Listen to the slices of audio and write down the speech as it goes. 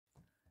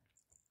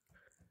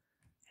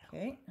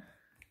Okay.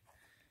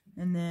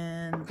 And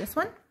then this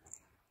one.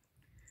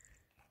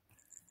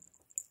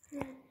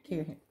 Okay,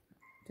 here.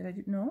 Did I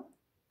do, no?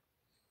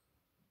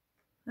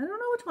 I don't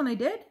know which one I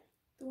did.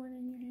 The one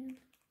in your hand.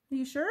 Are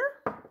you sure?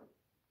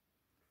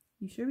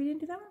 You sure we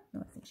didn't do that one?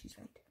 No, I think she's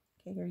right.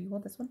 Okay, here, you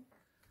hold this one.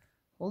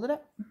 Hold it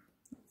up.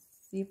 Let's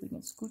see if we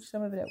can scooch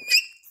some of it out.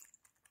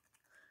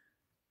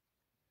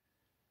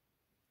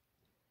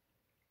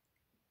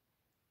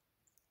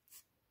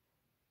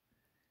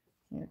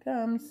 Here it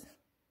comes.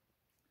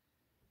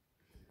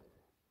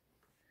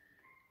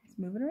 Let's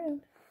move it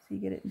around so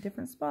you get it in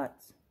different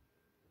spots.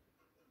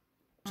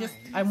 Just,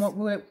 I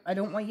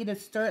don't want you to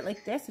stir it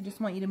like this. I just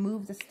want you to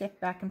move the stick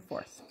back and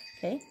forth.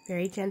 Okay?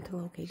 Very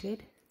gentle, okay,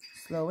 Jade?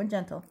 Slow and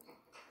gentle.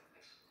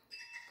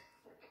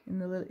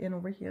 In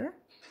over here.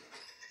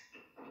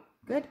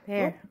 Good.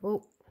 There.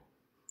 Oh.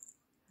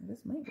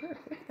 This might work.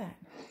 Look at that.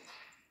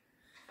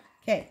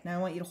 Okay, now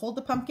I want you to hold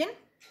the pumpkin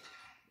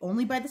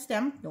only by the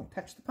stem. Don't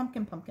touch the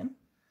pumpkin.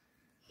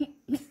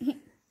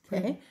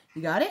 Okay,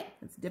 you got it?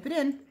 Let's dip it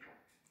in.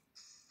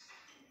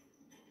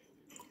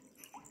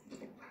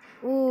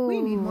 Ooh.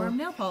 We need more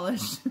nail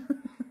polish.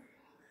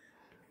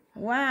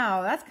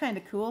 Wow, that's kind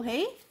of cool,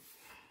 hey?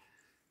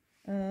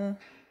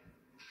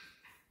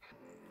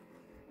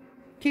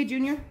 Okay,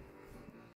 Junior.